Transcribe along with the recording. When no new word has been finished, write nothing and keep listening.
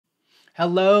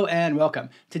Hello and welcome.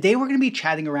 Today we're going to be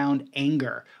chatting around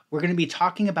anger. We're going to be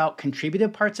talking about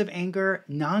contributive parts of anger,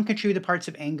 non-contributive parts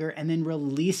of anger, and then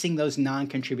releasing those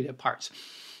non-contributive parts.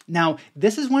 Now,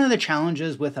 this is one of the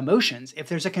challenges with emotions. If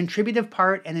there's a contributive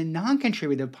part and a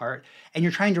non-contributive part, and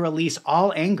you're trying to release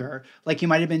all anger, like you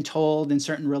might have been told in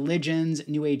certain religions,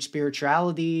 New Age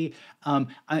spirituality,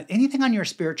 anything on your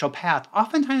spiritual path,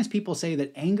 oftentimes people say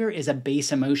that anger is a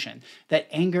base emotion, that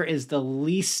anger is the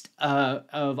least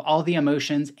of all the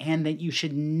emotions, and that you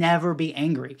should never be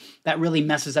angry. That really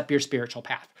messes up your spiritual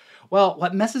path. Well,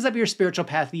 what messes up your spiritual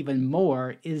path even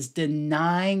more is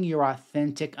denying your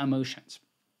authentic emotions.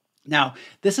 Now,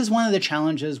 this is one of the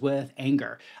challenges with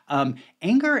anger.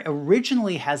 Anger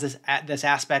originally has this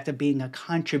aspect of being a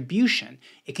contribution.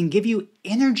 It can give you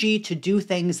energy to do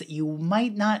things that you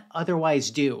might not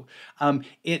otherwise do.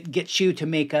 It gets you to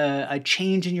make a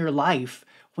change in your life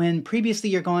when previously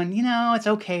you're going, it's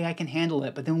okay, I can handle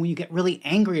it. But then when you get really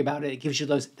angry about it, it gives you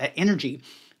that energy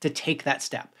to take that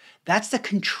step. That's the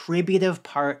contributive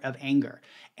part of anger.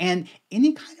 And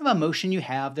any kind of emotion you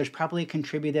have, there's probably a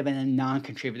contributive and a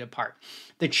non-contributive part.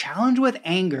 The challenge with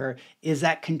anger is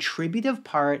that contributive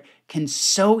part can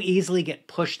so easily get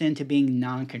pushed into being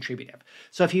non-contributive.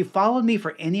 So if you followed me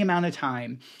for any amount of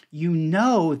time, you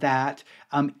know that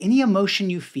any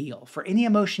emotion you feel,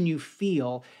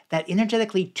 that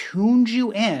energetically tunes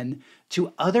you in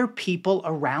to other people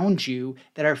around you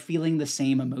that are feeling the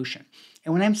same emotion.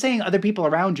 And when I'm saying other people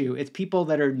around you, it's people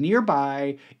that are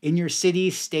nearby in your city,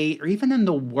 state, or even in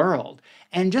the world.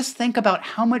 And just think about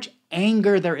how much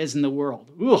anger there is in the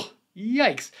world. Ugh,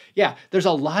 yikes. Yeah, there's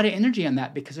a lot of energy on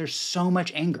that because there's so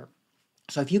much anger.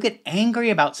 So if you get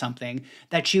angry about something,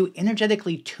 that's you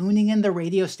energetically tuning in the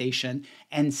radio station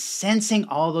and sensing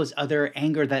all those other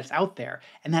anger that's out there.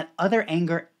 And that other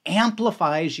anger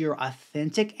amplifies your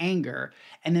authentic anger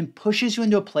and then pushes you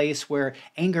into a place where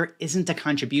anger isn't a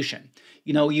contribution.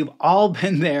 You've all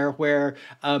been there where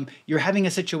you're having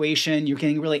a situation, you're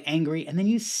getting really angry, and then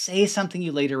you say something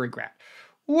you later regret.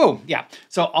 Whoa, yeah.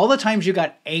 So all the times you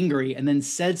got angry and then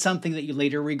said something that you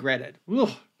later regretted.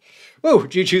 Whoa,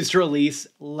 do you choose to release,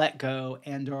 let go,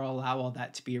 and or allow all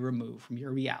that to be removed from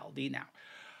your reality now?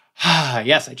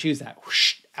 Yes, I choose that.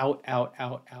 Whoosh, out, out,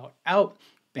 out, out, out.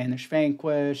 Banish,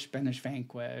 vanquish, banish,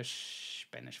 vanquish,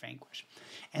 banish, vanquish.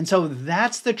 And so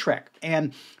that's the trick.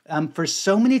 And for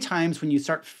so many times when you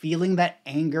start feeling that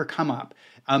anger come up,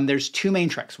 there's two main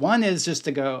tricks. One is just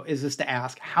to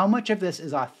ask, how much of this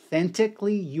is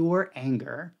authentically your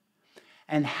anger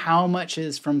and how much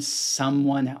is from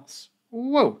someone else?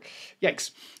 Whoa,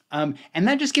 yikes. And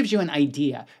that just gives you an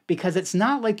idea because it's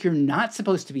not like you're not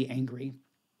supposed to be angry,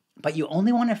 but you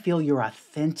only want to feel your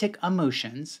authentic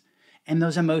emotions and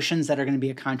those emotions that are going to be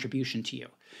a contribution to you.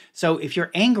 So if you're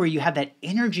angry, you have that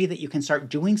energy that you can start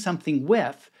doing something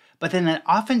with, but then that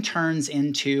often turns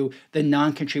into the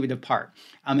non-contributive part.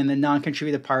 And the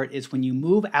non-contributive part is when you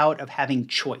move out of having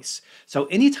choice. So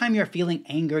anytime you're feeling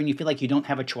anger and you feel like you don't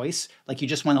have a choice, like you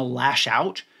just want to lash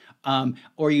out,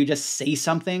 or you just say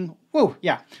something,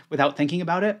 without thinking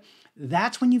about it,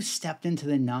 that's when you've stepped into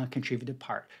the non-contributive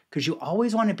part because you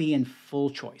always want to be in full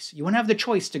choice. You want to have the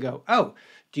choice to go,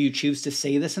 do you choose to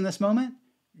say this in this moment?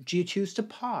 Do you choose to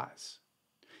pause?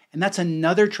 And that's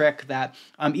another trick that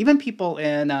even people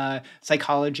in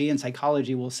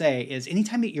psychology will say is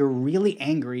anytime that you're really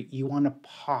angry, you want to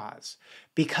pause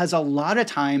because a lot of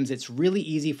times it's really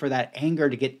easy for that anger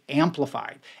to get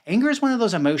amplified. Anger is one of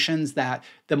those emotions that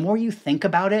the more you think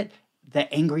about it,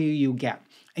 the angrier you get.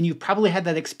 And you've probably had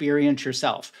that experience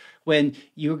yourself when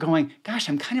you're going, gosh,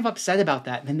 I'm kind of upset about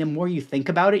that. And then the more you think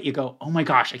about it, you go, oh my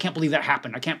gosh, I can't believe that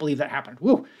happened. I can't believe that happened.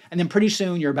 Woo. And then pretty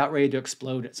soon you're about ready to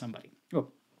explode at somebody. Woo.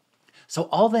 So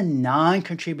all the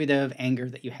non-contributive anger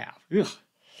that you have,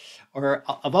 or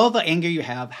of all the anger you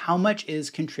have, how much is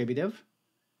contributive?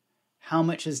 How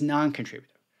much is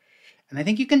non-contributive? And I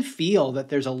think you can feel that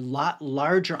there's a lot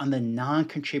larger on the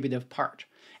non-contributive part.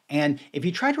 And if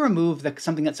you try to remove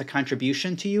something that's a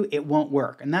contribution to you, it won't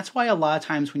work. And that's why a lot of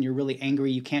times when you're really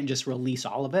angry, you can't just release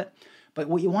all of it. But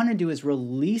what you want to do is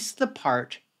release the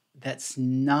part that's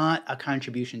not a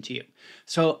contribution to you.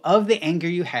 So of the anger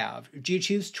you have, do you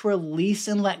choose to release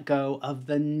and let go of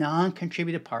the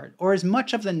non-contributive part, or as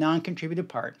much of the non-contributive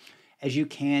part as you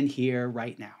can here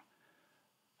right now?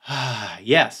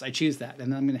 Yes, I choose that.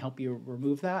 And then I'm going to help you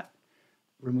remove that,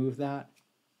 remove that,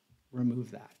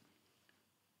 remove that.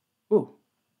 Ooh,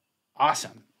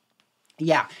 awesome.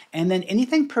 Yeah, and then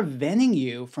anything preventing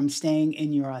you from staying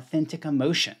in your authentic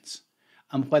emotions,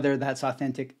 whether that's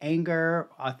authentic anger,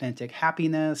 authentic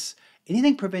happiness,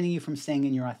 anything preventing you from staying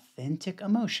in your authentic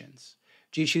emotions,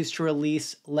 Do you choose to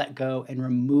release, let go, and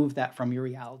remove that from your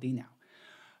reality now?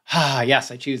 Ah,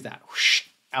 yes, I choose that. Whoosh.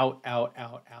 Out, out,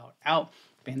 out, out, out.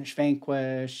 Banish,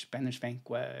 vanquish, banish,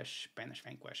 vanquish, banish,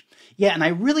 vanquish. Yeah, and I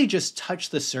really just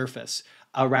touched the surface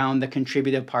around the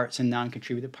contributive parts and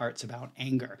non-contributive parts about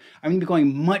anger. I'm going to be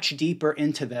going much deeper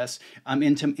into this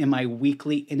in my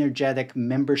weekly energetic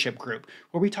membership group,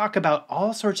 where we talk about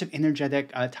all sorts of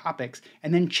energetic topics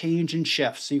and then change and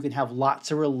shift so you can have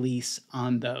lots of release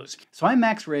on those. So I'm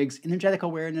Max Riggs, Energetic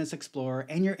Awareness Explorer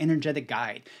and your energetic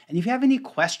guide. And if you have any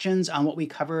questions on what we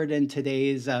covered in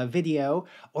today's video,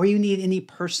 or you need any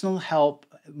personal help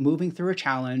moving through a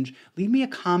challenge, leave me a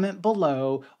comment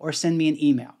below or send me an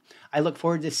email. I look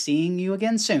forward to seeing you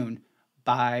again soon.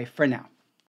 Bye for now.